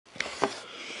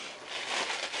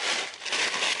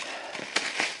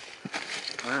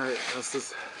Alright,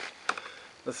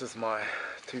 this is my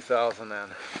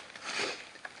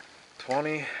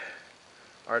 2020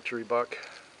 Archery Buck.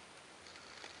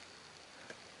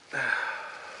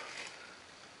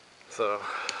 So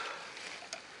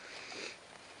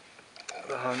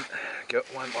the hunt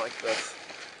went like this.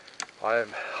 I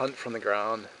hunt from the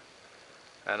ground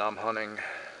and I'm hunting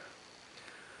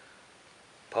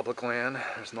public land.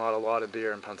 There's not a lot of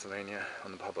deer in Pennsylvania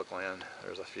on the public land.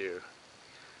 There's a few.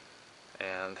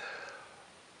 And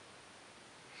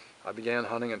I began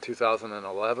hunting in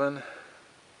 2011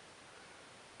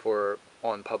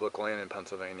 on public land in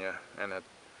Pennsylvania, and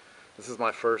this is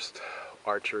my first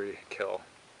archery kill.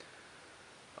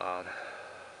 It's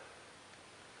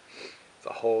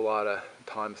a whole lot of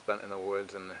time spent in the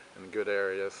woods and in good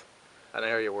areas, an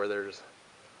area where there's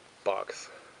bucks.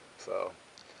 So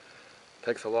it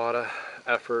takes a lot of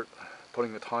effort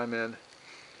putting the time in,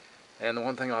 and the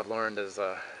one thing I've learned is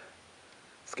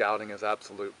scouting is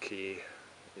absolute key.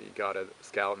 You gotta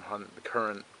scout and hunt the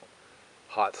current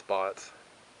hot spots.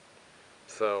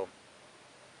 So,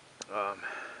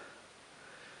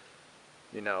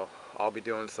 I'll be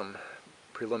doing some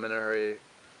preliminary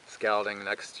scouting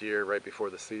next year right before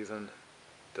the season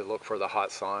to look for the hot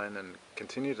sign, and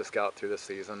continue to scout through the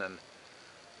season and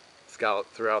scout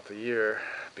throughout the year,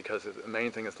 because the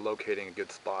main thing is locating a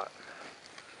good spot.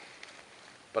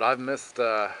 But I've missed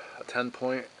a 10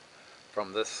 point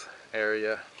from this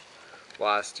area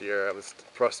last year. It was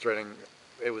frustrating.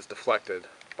 It was deflected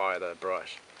by the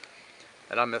brush.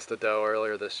 And I missed a doe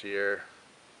earlier this year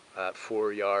at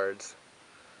 4 yards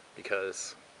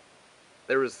because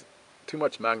there was too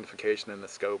much magnification in the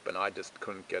scope and I just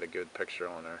couldn't get a good picture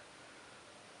on her.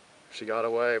 She got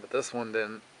away, but this one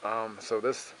didn't. So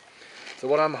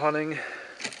what I'm hunting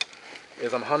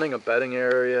is I'm hunting a bedding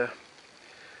area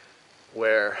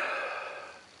where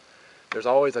there's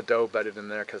always a doe bedded in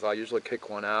there, because I usually kick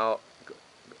one out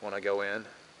when I go in.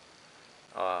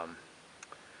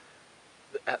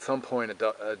 At some point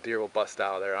a deer will bust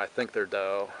out of there. I think they're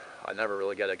doe. I never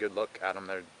really get a good look at them.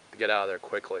 They get out of there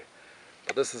quickly.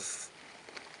 But this is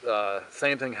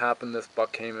same thing happened. This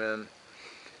buck came in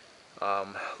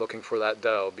looking for that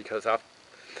doe, because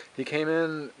he came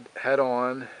in head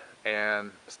on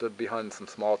and stood behind some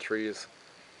small trees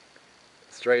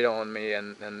straight on me,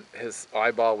 and his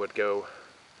eyeball would go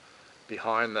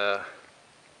behind to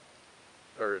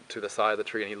the side of the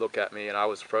tree, and he'd look at me, and I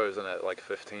was frozen at like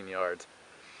 15 yards.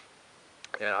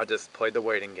 And I just played the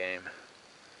waiting game,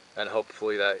 and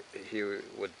hopefully that he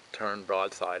would turn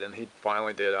broadside, and he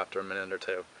finally did after a minute or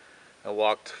two. I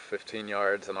walked 15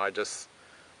 yards, and I just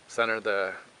centered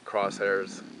the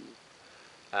crosshairs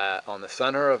on the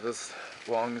center of his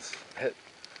lungs, hit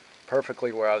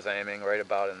perfectly where I was aiming, right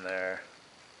about in there.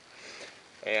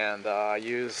 And I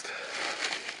used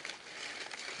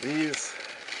the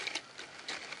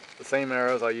same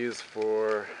arrows I used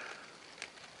for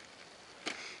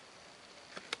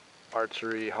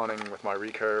archery hunting with my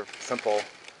recurve. Simple,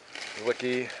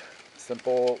 wicky,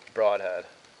 simple broadhead.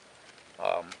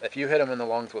 If you hit him in the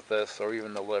lungs with this, or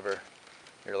even the liver,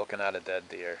 you're looking at a dead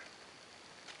deer.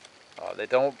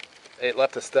 It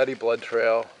left a steady blood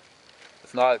trail.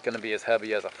 It's not going to be as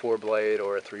heavy as a 4-blade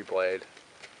or a 3-blade,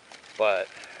 but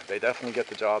they definitely get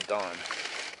the job done.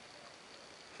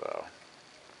 So,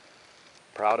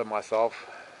 proud of myself.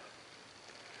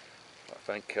 I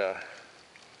thank the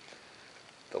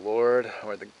Lord,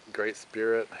 or the Great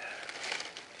Spirit,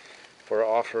 for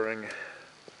offering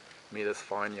me this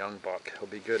fine young buck. He'll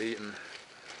be good eating.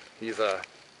 He's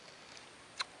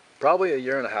probably a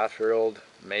 1.5-year-old,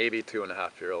 maybe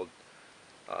 2.5-year-old,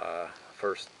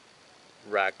 first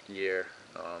rack year.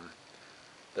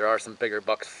 There are some bigger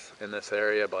bucks in this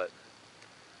area, but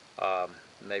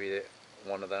maybe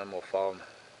one of them will fall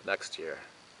next year.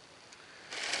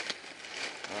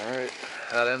 Alright,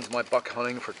 that ends my buck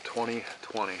hunting for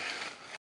 2020.